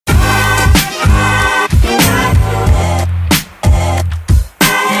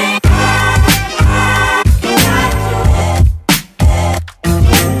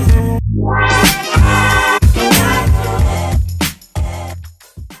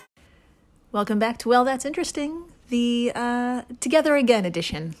Welcome back to Well, That's Interesting, the Together Again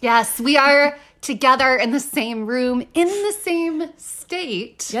edition. Yes, we are together in the same room, in the same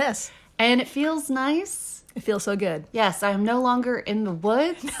state. Yes. And it feels nice. It feels so good. Yes, I am no longer in the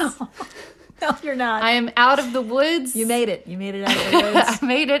woods. No, you're not. I am out of the woods. You made it. You made it out of the woods. I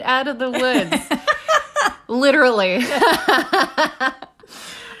made it out of the woods. Literally.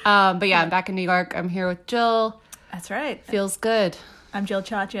 But yeah, I'm back in New York. I'm here with Jill. That's right. Feels good. I'm Jill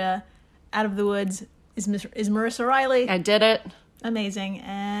Chacha. Out of the woods is Marissa Riley. I did it. Amazing.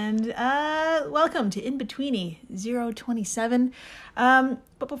 And welcome to In-Betweeni 027.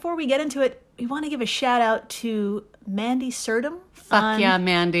 But before we get into it, we want to give a shout out to Mandy Surdum. Fuck yeah,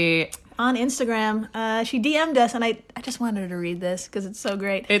 Mandy. On Instagram. She DM'd us, and I just wanted her to read this because it's so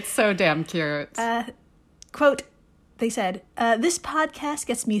great. It's so damn cute. Quote, they said, this podcast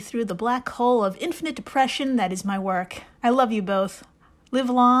gets me through the black hole of infinite depression that is my work. I love you both. Live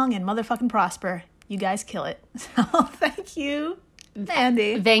long and motherfucking prosper. You guys kill it. So thank you,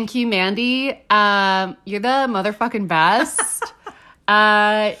 Mandy. Thank you, Mandy. You're the motherfucking best.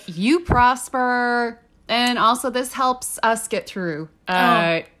 You prosper. And also this helps us get through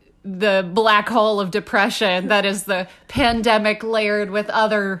the black hole of depression that is the pandemic layered with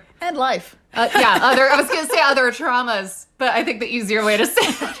other... And life. I was going to say other traumas, but I think the easier way to say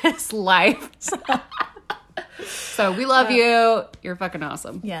it is life. So we love you. You're fucking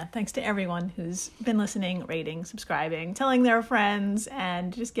awesome. Yeah, thanks to everyone who's been listening, rating, subscribing, telling their friends,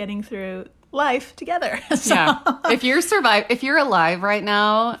 and just getting through life together. So, yeah. If you're alive right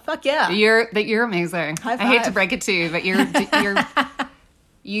now, fuck yeah. You're amazing. High five. I hate to break it to you, but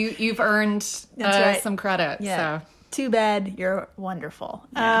you've earned some credit. Yeah. So. Too bad you're wonderful.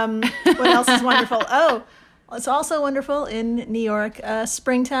 Yeah. What else is wonderful? Oh, it's also wonderful in New York.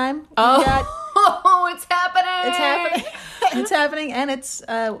 Springtime. It's happening. It's happening. It's happening, and it's,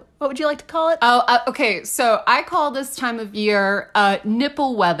 what would you like to call it? Okay. So I call this time of year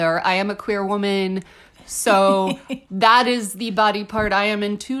nipple weather. I am a queer woman, so that is the body part I am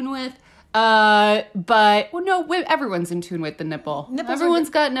in tune with. Everyone's in tune with the nipple. Everyone's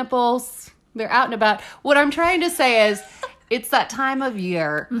got nipples. They're out and about. What I'm trying to say is, it's that time of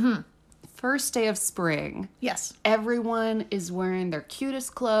year. Mm-hmm. First day of spring. Yes. Everyone is wearing their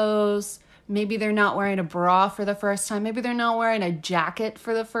cutest clothes. Maybe they're not wearing a bra for the first time. Maybe they're not wearing a jacket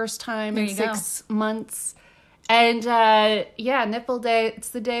for the first time in 6 months. And nipple day, it's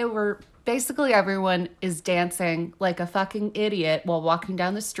the day where basically everyone is dancing like a fucking idiot while walking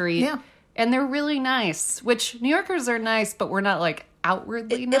down the street. Yeah. And they're really nice, which New Yorkers are nice, but we're not like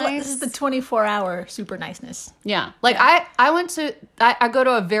outwardly nice. This is the 24-hour super niceness. Yeah. I go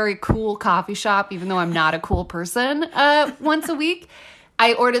to a very cool coffee shop, even though I'm not a cool person, once a week.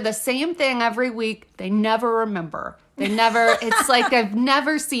 I order the same thing every week. They never remember. It's like they've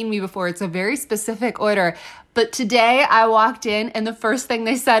never seen me before. It's a very specific order. But today I walked in and the first thing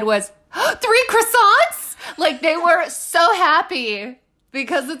they said was, 3 croissants? Like they were so happy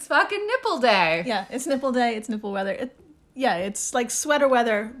because it's fucking nipple day. Yeah, it's nipple day. It's nipple weather. It's like sweater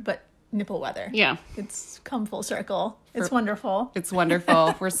weather, but nipple weather. Yeah. It's come full circle. It's wonderful. It's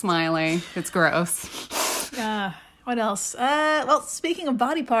wonderful. We're smiling. It's gross. What else? Well, speaking of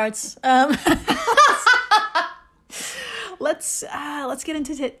body parts, let's get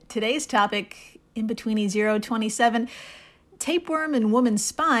into today's topic, In-Betweeni 027, tapeworm in woman's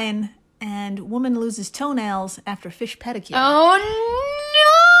spine, and woman loses toenails after fish pedicure. Oh,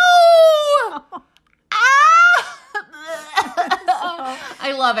 no!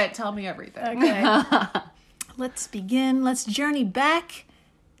 I love it. Tell me everything. Okay. Let's begin. Let's journey back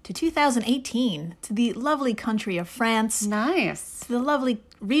to 2018, to the lovely country of France. Nice. To the lovely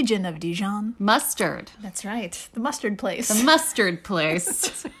region of Dijon. Mustard. That's right. The mustard place. The mustard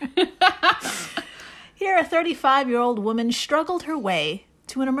place. Here, a 35-year-old woman struggled her way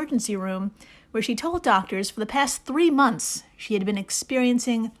to an emergency room where she told doctors for the past 3 months she had been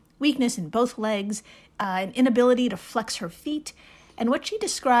experiencing weakness in both legs, an inability to flex her feet, and what she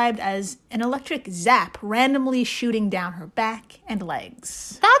described as an electric zap randomly shooting down her back and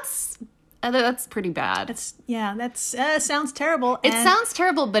legs. That's pretty bad. That sounds terrible. It sounds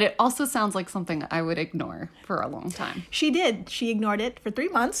terrible, but it also sounds like something I would ignore for a long time. She did. She ignored it for 3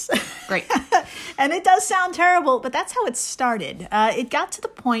 months. Great. And it does sound terrible, but that's how it started. It got to the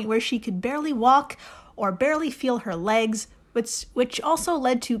point where she could barely walk or barely feel her legs, which also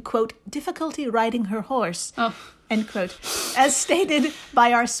led to, quote, difficulty riding her horse. Oh. End quote. As stated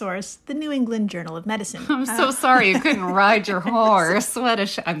by our source, the New England Journal of Medicine. I'm so sorry you couldn't ride your horse. What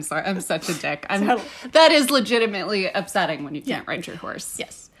a I'm sorry. I'm such a dick. That is legitimately upsetting when you can't ride your horse.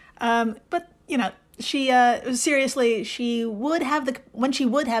 Yes. But, She seriously, when she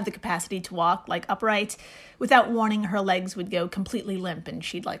would have the capacity to walk like upright, without warning, her legs would go completely limp and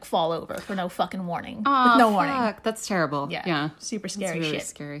she'd like fall over for no fucking warning. With no warning. That's terrible. Yeah. Super scary That's really shit.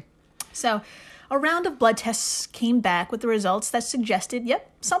 scary. So, a round of blood tests came back with the results that suggested, yep,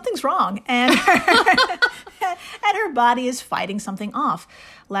 something's wrong, and her body is fighting something off.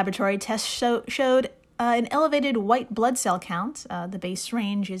 Laboratory tests showed an elevated white blood cell count. The base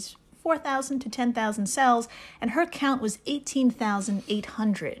range is 4,000 to 10,000 cells, and her count was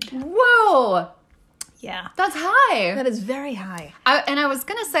 18,800. Whoa! Yeah. That's high. That is very high. I was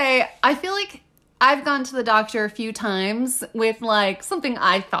going to say, I feel like I've gone to the doctor a few times with like something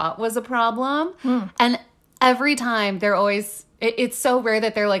I thought was a problem. And every time they're always, it's so rare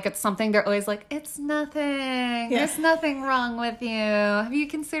that they're like, it's something, they're always like, it's nothing. Yeah. There's nothing wrong with you. Have you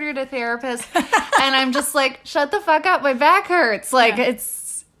considered a therapist? And I'm just like, shut the fuck up. My back hurts. Like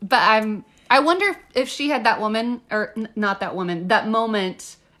I wonder if she had that woman, or not that woman, that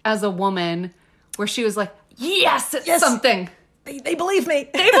moment as a woman where she was like, yes, it's something. They believe me.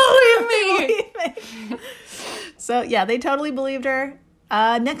 They believe me. So, yeah, they totally believed her.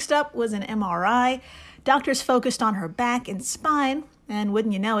 Next up was an MRI. Doctors focused on her back and spine, and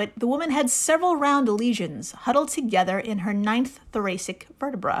wouldn't you know it, the woman had several round lesions huddled together in her 9th thoracic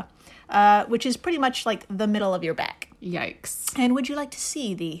vertebra, which is pretty much like the middle of your back. Yikes. And would you like to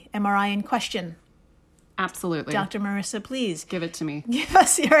see the MRI in question? Absolutely. Dr. Marissa, please. Give it to me. Give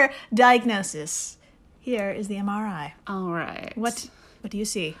us your diagnosis. Here is the MRI. All right. What do you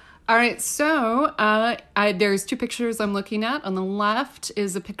see? All right. So there's 2 pictures I'm looking at. On the left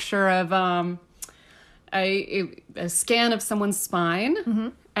is a picture of a scan of someone's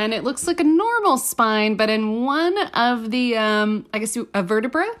spine. And it looks like a normal spine, but in one of the, I guess, a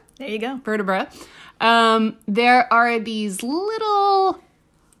vertebra. There you go. Vertebra. There are these little,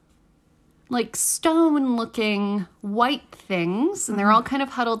 like, stone-looking white things, and they're all kind of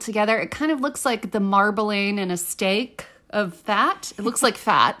huddled together. It kind of looks like the marbling in a steak of fat. It looks like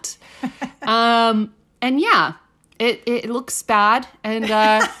fat. And yeah, it looks bad. And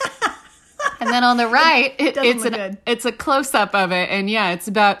then on the right, it's a close-up of it. And yeah, it's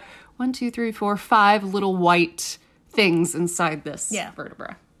about 1, 2, 3, 4, 5 little white things inside this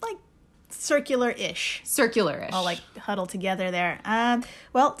vertebra. Circular-ish. All like huddled together there.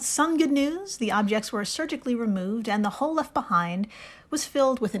 Well, some good news. The objects were surgically removed and the hole left behind was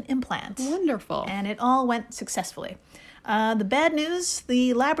filled with an implant. Wonderful. And it all went successfully. The bad news,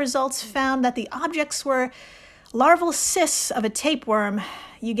 the lab results found that the objects were larval cysts of a tapeworm.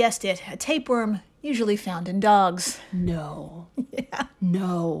 You guessed it, a tapeworm usually found in dogs. No. Yeah.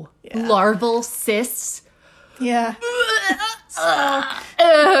 No. Yeah. Larval cysts? Yeah.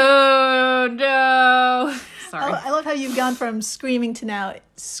 Oh, no. Sorry. I love how you've gone from screaming to now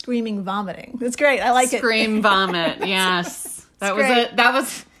screaming vomiting. That's great. I like it. Scream vomit. Yes. That was it. That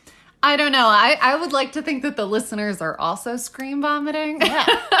was, I don't know. I would like to think that the listeners are also scream vomiting. Yeah.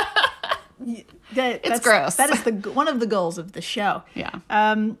 It's gross. That is one of the goals of the show. Yeah.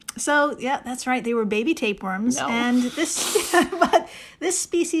 So yeah, that's right. They were baby tapeworms, and but this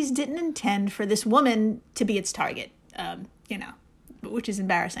species didn't intend for this woman to be its target. Which is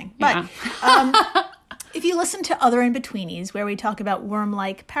embarrassing. But if you listen to other In-Betweenies where we talk about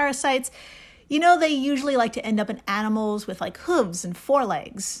worm-like parasites, they usually like to end up in animals with like hooves and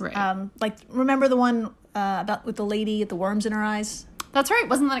forelegs. Right. Like remember the one about with the lady with the worms in her eyes? That's right.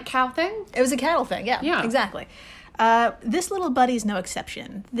 Wasn't that a cow thing? It was a cattle thing, yeah. Exactly. This little buddy's no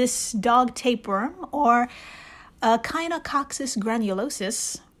exception. This dog tapeworm, or Echinococcus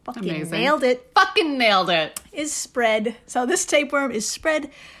granulosus, nailed it. Fucking nailed it. Is spread. So this tapeworm is spread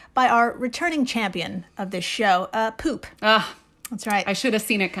by our returning champion of this show, poop. That's right. I should have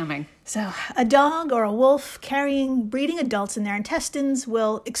seen it coming. So a dog or a wolf carrying breeding adults in their intestines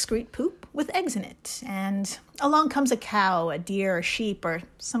will excrete poop with eggs in it. And along comes a cow, a deer, a sheep, or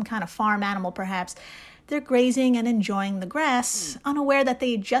some kind of farm animal perhaps. They're grazing and enjoying the grass, unaware that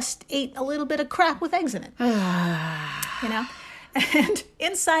they just ate a little bit of crap with eggs in it. And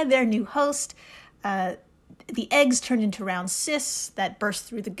inside their new host, the eggs turn into round cysts that burst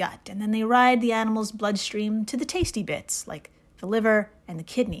through the gut. And then they ride the animal's bloodstream to the tasty bits, like the liver and the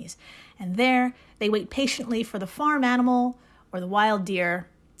kidneys. And there, they wait patiently for the farm animal or the wild deer,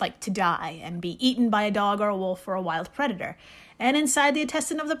 to die and be eaten by a dog or a wolf or a wild predator. And inside the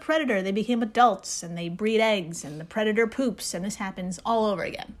intestine of the predator, they become adults and they breed eggs and the predator poops, and this happens all over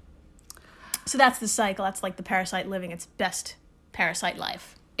again. So that's the cycle. That's like the parasite living its best parasite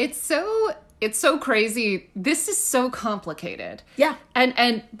life. It's so crazy. This is so complicated. Yeah.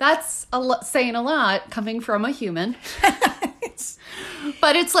 And that's saying a lot coming from a human.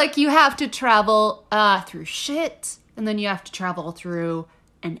 But it's like you have to travel through shit, and then you have to travel through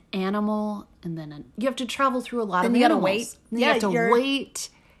an animal, and then you have to travel through a lot of you animals. gotta wait. And you have to wait.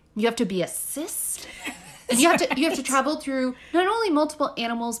 You have to be a cyst. And you have to travel through not only multiple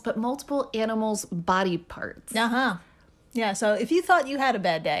animals, but multiple animals' body parts. Yeah, so if you thought you had a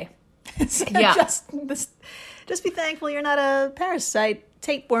bad day, just be thankful you're not a parasite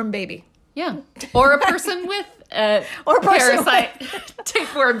tapeworm baby. Yeah. Or a person with or a parasite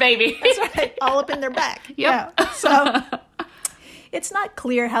tapeworm baby. That's right. All up in their back. Yep. Yeah. So it's not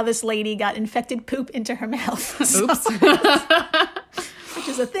clear how this lady got infected poop into her mouth. Oops. Which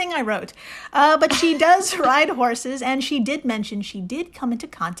is a thing I wrote. But she does ride horses, and she did mention she did come into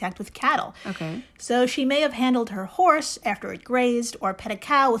contact with cattle. Okay. So she may have handled her horse after it grazed, or pet a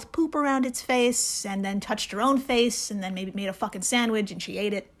cow with poop around its face, and then touched her own face, and then maybe made a fucking sandwich and she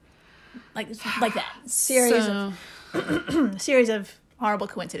ate it. Like that. Series of horrible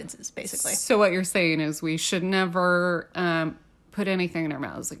coincidences, basically. So what you're saying is we should never put anything in our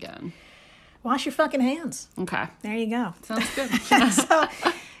mouths again. Wash your fucking hands. Okay. There you go. Sounds good. So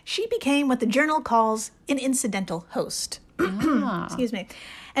she became what the journal calls an incidental host. Excuse me.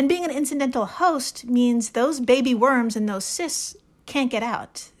 And being an incidental host means those baby worms and those cysts can't get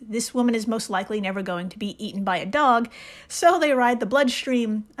out. This woman is most likely never going to be eaten by a dog, so they ride the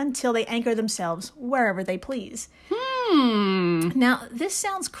bloodstream until they anchor themselves wherever they please. Now, this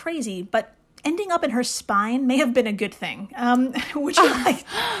sounds crazy, but ending up in her spine may have been a good thing. Would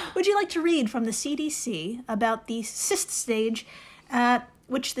you like to read from the CDC about the cyst stage,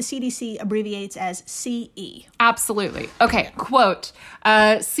 which the CDC abbreviates as CE? Absolutely. Okay, quote,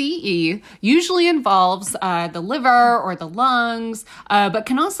 CE usually involves the liver or the lungs, but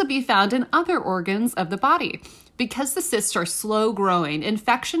can also be found in other organs of the body. Because the cysts are slow growing,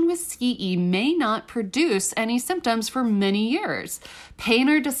 infection with CE may not produce any symptoms for many years. Pain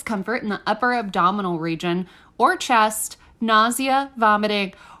or discomfort in the upper abdominal region or chest, nausea,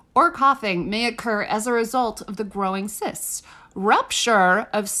 vomiting, or coughing may occur as a result of the growing cysts. Rupture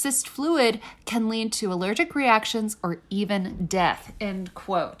of cyst fluid can lead to allergic reactions or even death, end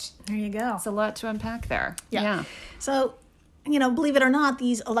quote. There you go. It's a lot to unpack there. Yeah. So, believe it or not,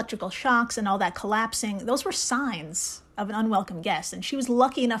 these electrical shocks and all that collapsing, those were signs of an unwelcome guest. And she was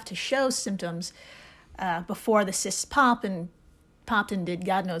lucky enough to show symptoms before the cysts popped and did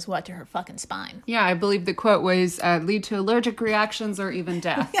God knows what to her fucking spine. Yeah, I believe the quote was lead to allergic reactions or even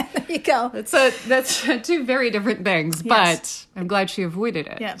death. Yeah, there you go. That's two very different things, Yes. but I'm glad she avoided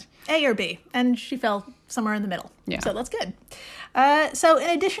it. Yeah, A or B, and she fell somewhere in the middle. Yeah. So that's good. So in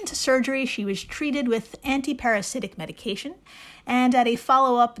addition to surgery, she was treated with anti-parasitic medication, and at a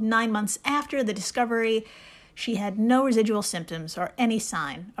follow-up 9 months after the discovery, she had no residual symptoms or any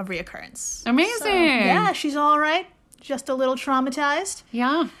sign of reoccurrence. Amazing. So, yeah, she's all right. Just a little traumatized.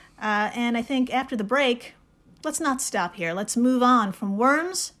 Yeah. And I think after the break, let's not stop here. Let's move on from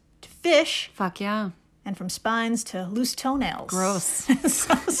worms to fish. Fuck yeah. And from spines to loose toenails. Gross.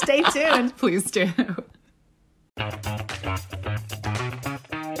 So stay tuned. Please do.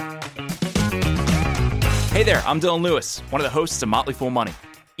 Hey there, I'm Dylan Lewis, one of the hosts of Motley Fool Money.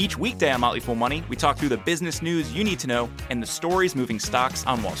 Each weekday on Motley Fool Money, we talk through the business news you need to know and the stories moving stocks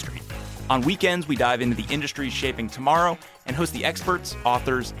on Wall Street. On weekends, we dive into the industries shaping tomorrow and host the experts,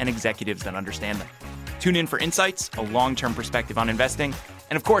 authors, and executives that understand them. Tune in for insights, a long-term perspective on investing,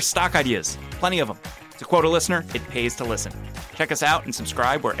 and of course, stock ideas. Plenty of them. To quote a listener, it pays to listen. Check us out and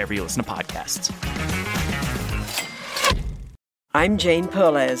subscribe wherever you listen to podcasts. I'm Jane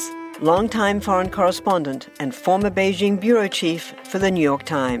Perlez, longtime foreign correspondent and former Beijing bureau chief for the New York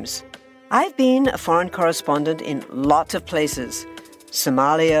Times. I've been a foreign correspondent in lots of places: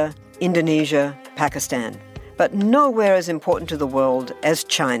 Somalia, Indonesia, Pakistan, but nowhere as important to the world as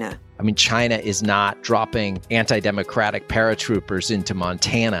China. I mean, China is not dropping anti-democratic paratroopers into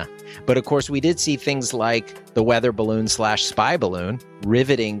Montana. But of course, we did see things like the weather balloon/spy balloon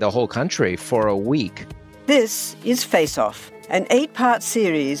riveting the whole country for a week. This is Face Off, an 8-part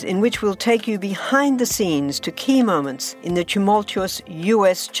series in which we'll take you behind the scenes to key moments in the tumultuous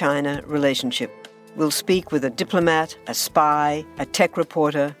U.S.-China relationship. We'll speak with a diplomat, a spy, a tech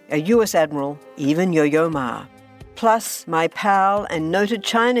reporter, a U.S. admiral, even Yo-Yo Ma. Plus, my pal and noted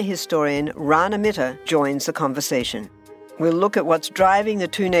China historian Rana Mitter joins the conversation. We'll look at what's driving the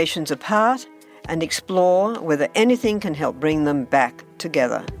two nations apart and explore whether anything can help bring them back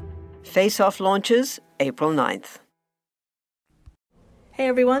together. Face Off launches April 9th. Hey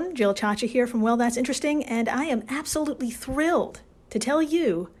everyone, Jill Chacha here from Well That's Interesting, and I am absolutely thrilled to tell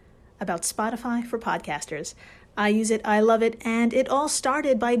you about Spotify for podcasters. I use it, I love it, and it all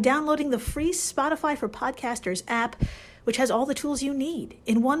started by downloading the free Spotify for Podcasters app, which has all the tools you need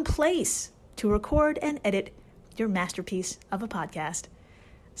in one place to record and edit your masterpiece of a podcast.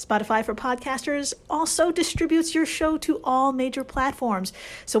 Spotify for Podcasters also distributes your show to all major platforms.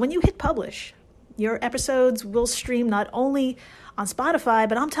 So when you hit publish, your episodes will stream not only on Spotify,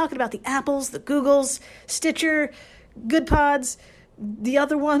 but I'm talking about the Apples, the Googles, Stitcher, Good Pods, the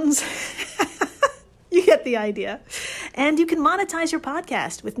other ones. You get the idea. And you can monetize your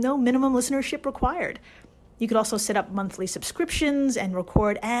podcast with no minimum listenership required. You could also set up monthly subscriptions and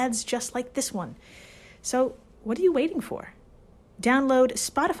record ads just like this one. So what are you waiting for? Download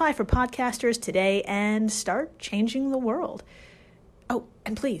Spotify for Podcasters today and start changing the world. Oh,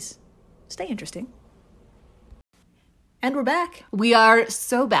 and please, stay interesting. And we're back. We are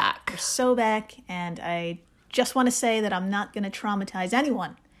so back. We're so back, and I just want to say that I'm not going to traumatize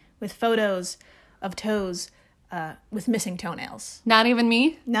anyone with photos of toes with missing toenails. Not even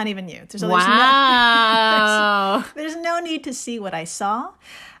me? Not even you. Wow. There's no need to see what I saw.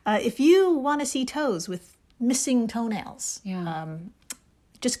 If you want to see toes with missing toenails,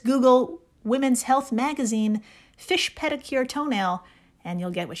 just Google Women's Health Magazine fish pedicure toenail, and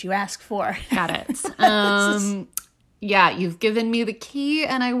you'll get what you ask for. Got it. Yeah, you've given me the key,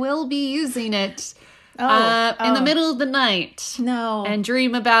 and I will be using it in the middle of the night. No. And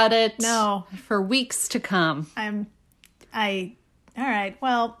dream about it. No. For weeks to come. All right.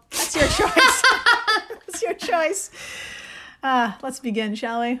 Well, that's your choice. That's your choice. Let's begin,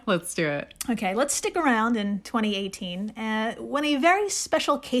 shall we? Let's do it. Okay, let's stick around in 2018 when a very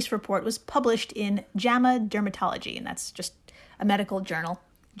special case report was published in JAMA Dermatology, and that's just a medical journal,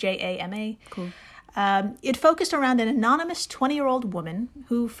 JAMA. Cool. It focused around an anonymous 20-year-old woman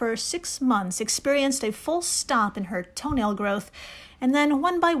who for 6 months experienced a full stop in her toenail growth, and then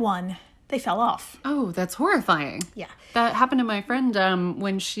one by one, they fell off. Oh, that's horrifying. Yeah. That happened to my friend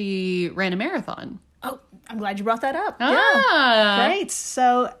when she ran a marathon. Oh, I'm glad you brought that up. Ah. Yeah. Great.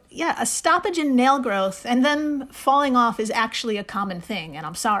 So, yeah, a stoppage in nail growth and then falling off is actually a common thing, and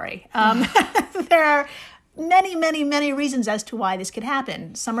I'm sorry. There are many, many, many reasons as to why this could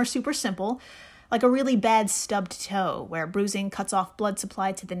happen. Some are super simple, like a really bad stubbed toe where bruising cuts off blood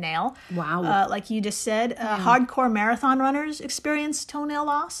supply to the nail. Wow. Like you just said, hardcore marathon runners experience toenail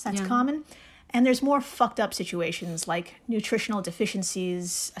loss. That's common. And there's more fucked up situations like nutritional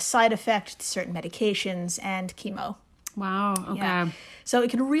deficiencies, a side effect to certain medications, and chemo. Wow. Okay. Yeah. So it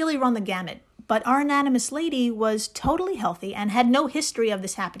can really run the gamut. But our anonymous lady was totally healthy and had no history of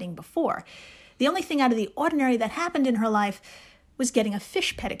this happening before. The only thing out of the ordinary that happened in her life was getting a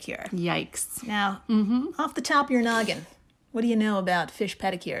fish pedicure. Yikes. Now, off the top of your noggin, what do you know about fish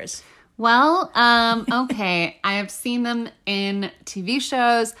pedicures? Well, okay. I have seen them in TV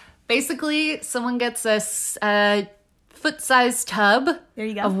shows. Basically, someone gets a foot-sized tub There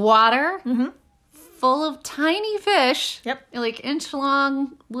you go. of water full of tiny fish. Yep. Like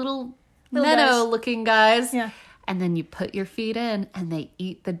inch-long little Little meadow-looking guys. Yeah. And then you put your feet in, and they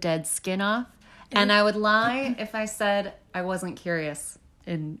eat the dead skin off. And I would lie if I said I wasn't curious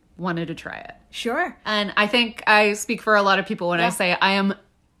and wanted to try it. Sure. And I think I speak for a lot of people when I say I am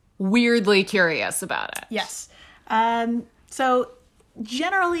weirdly curious about it. Yes. So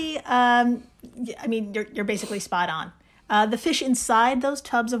generally, I mean, you're basically spot on. The fish inside those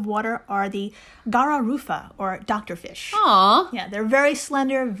tubs of water are the Gararufa, or doctor fish. Aw. Yeah, they're very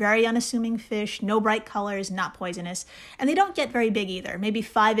slender, very unassuming fish, no bright colors, not poisonous. And they don't get very big either, maybe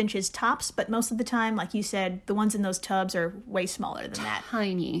 5 inches tops, but most of the time, like you said, the ones in those tubs are way smaller than that.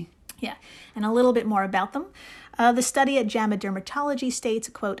 Tiny. Yeah, and a little bit more about them. The study at JAMA Dermatology states,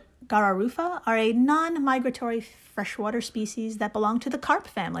 quote, Gararufa are a non-migratory freshwater species that belong to the carp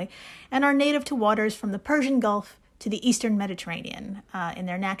family and are native to waters from the Persian Gulf to the eastern Mediterranean. In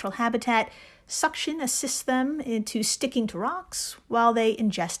their natural habitat, suction assists them into sticking to rocks while they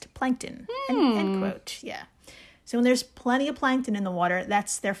ingest plankton. End quote. Yeah. So when there's plenty of plankton in the water,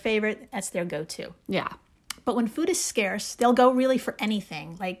 that's their favorite, that's their go-to. Yeah. But when food is scarce, they'll go really for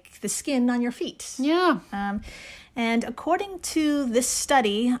anything, like the skin on your feet. Yeah. And according to this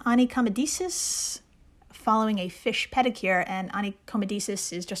study, onychomedisis, following a fish pedicure, and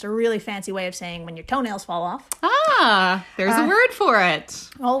onychomedisis is just a really fancy way of saying when your toenails fall off. Ah, there's a word for it.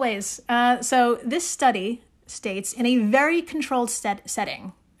 Always. So this study states in a very controlled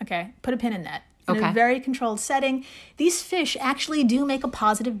setting, okay, put a pin in that. In a very controlled setting, these fish actually do make a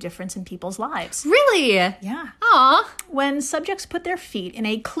positive difference in people's lives. Really? Yeah. Aw. When subjects put their feet in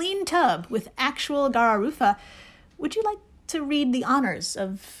a clean tub with actual Gararufa, would you like to read the honors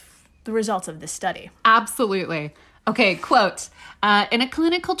of the results of this study? Absolutely. Okay, quote, in a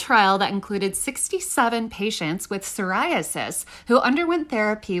clinical trial that included 67 patients with psoriasis who underwent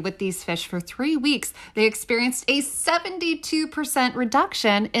therapy with these fish for 3 weeks, they experienced a 72%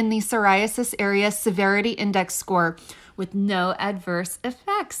 reduction in the psoriasis area severity index score with no adverse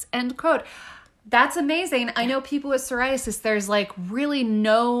effects, end quote. That's amazing. I know people with psoriasis, there's like really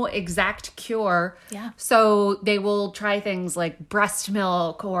no exact cure. Yeah. So they will try things like breast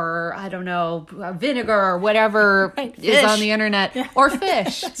milk or, I don't know, vinegar or whatever is on the internet. Yeah. Or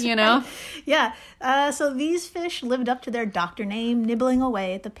fish, you know? Yeah. So these fish lived up to their doctor name, nibbling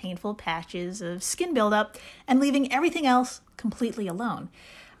away at the painful patches of skin buildup and leaving everything else completely alone.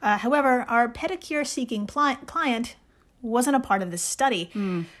 However, our pedicure-seeking client wasn't a part of this study.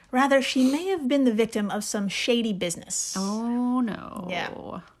 Rather, she may have been the victim of some shady business. Oh, no.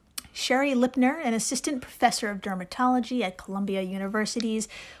 Yeah. Sherry Lipner, an assistant professor of dermatology at Columbia University's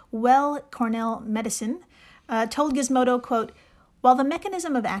Cornell Medicine, told Gizmodo, quote, while the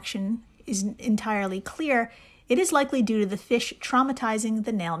mechanism of action isn't entirely clear, it is likely due to the fish traumatizing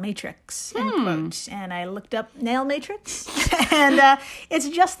the nail matrix, end quote. And I looked up nail matrix, and it's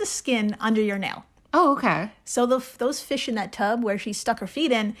just the skin under your nail. Oh, okay. So those fish in that tub where she stuck her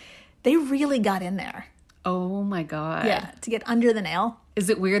feet in, they really got in there. Oh, my God. Yeah, to get under the nail. Is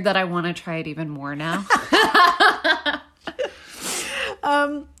it weird that I want to try it even more now?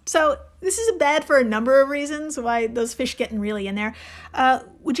 So this is bad for a number of reasons why those fish getting really in there.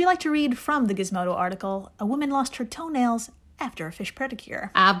 Would you like to read from the Gizmodo article, A Woman Lost Her Toenails After a Fish Pedicure?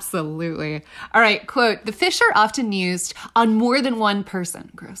 Absolutely. All right, quote, the fish are often used on more than one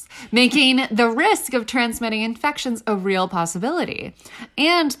person, gross, making the risk of transmitting infections a real possibility.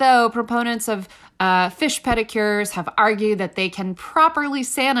 And though proponents of fish pedicures have argued that they can properly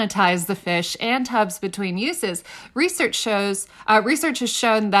sanitize the fish and tubs between uses, research has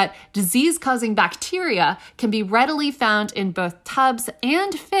shown that disease-causing bacteria can be readily found in both tubs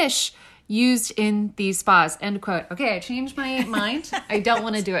and fish used in these spas, end quote. Okay, I changed my mind. I don't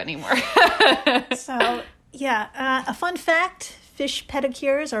want to do it anymore. So, yeah, a fun fact, fish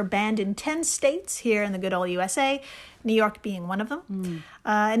pedicures are banned in 10 states here in the good old USA, New York being one of them.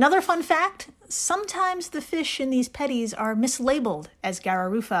 Another fun fact, sometimes the fish in these pedis are mislabeled as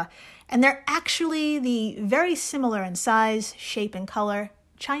Gararufa, and they're actually the very similar in size, shape, and color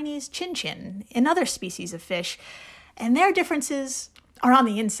Chinese chin-chin and other species of fish, and their differences are on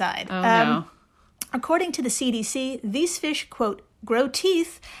the inside. Oh, no. According to the CDC, these fish, quote, grow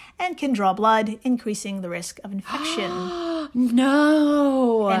teeth and can draw blood, increasing the risk of infection.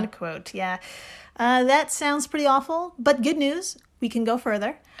 No. End quote, yeah. That sounds pretty awful, but good news, we can go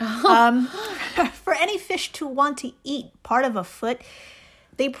further. For any fish to want to eat part of a foot,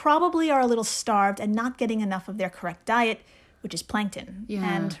 they probably are a little starved and not getting enough of their correct diet, which is plankton.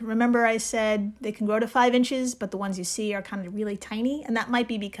 Yeah. And remember I said they can grow to 5 inches, but the ones you see are kind of really tiny, and that might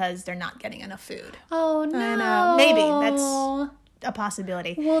be because they're not getting enough food. Oh, no. And maybe that's a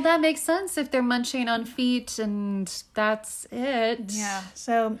possibility. Well, that makes sense if they're munching on feet and that's it. Yeah.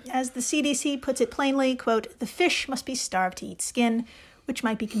 So as the CDC puts it plainly, quote, the fish must be starved to eat skin, which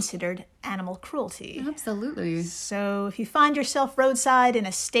might be considered animal cruelty. Absolutely. So if you find yourself roadside in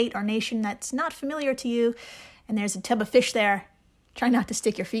a state or nation that's not familiar to you, and there's a tub of fish there, try not to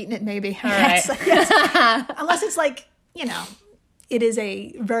stick your feet in it, maybe. All right. Yes. Unless it's like, it is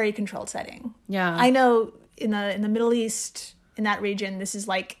a very controlled setting. Yeah. I know in the Middle East, in that region, this is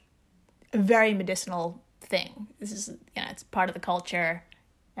like a very medicinal thing. This is, it's part of the culture,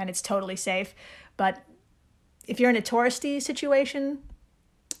 and it's totally safe. But if you're in a touristy situation,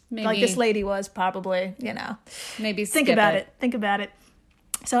 Maybe, like this lady was probably, maybe think about it. Think about it.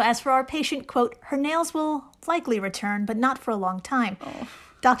 So as for our patient, quote, her nails will likely return, but not for a long time. Oh.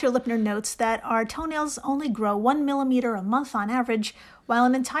 Dr. Lipner notes that our toenails only grow 1 millimeter a month on average, while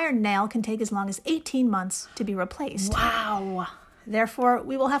an entire nail can take as long as 18 months to be replaced. Wow. Therefore,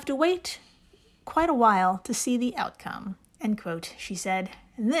 we will have to wait quite a while to see the outcome, end quote, she said.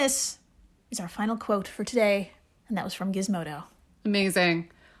 And this is our final quote for today, and that was from Gizmodo. Amazing.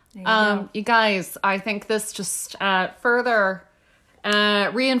 There you go. You guys, I think this just further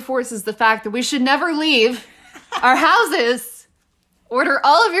reinforces the fact that we should never leave our houses. Order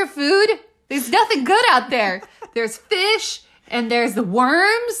all of your food. There's nothing good out there. There's fish and there's the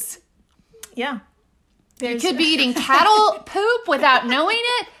worms. Yeah. You could be eating cattle poop without knowing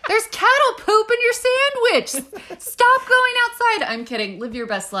it. There's cattle poop in your sandwich. Stop going outside. I'm kidding. Live your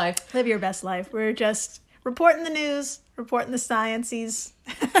best life. Live your best life. We're just reporting the news, reporting the sciences.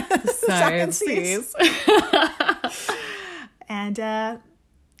 Sciences. And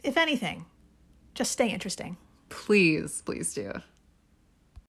if anything, just stay interesting. Please do.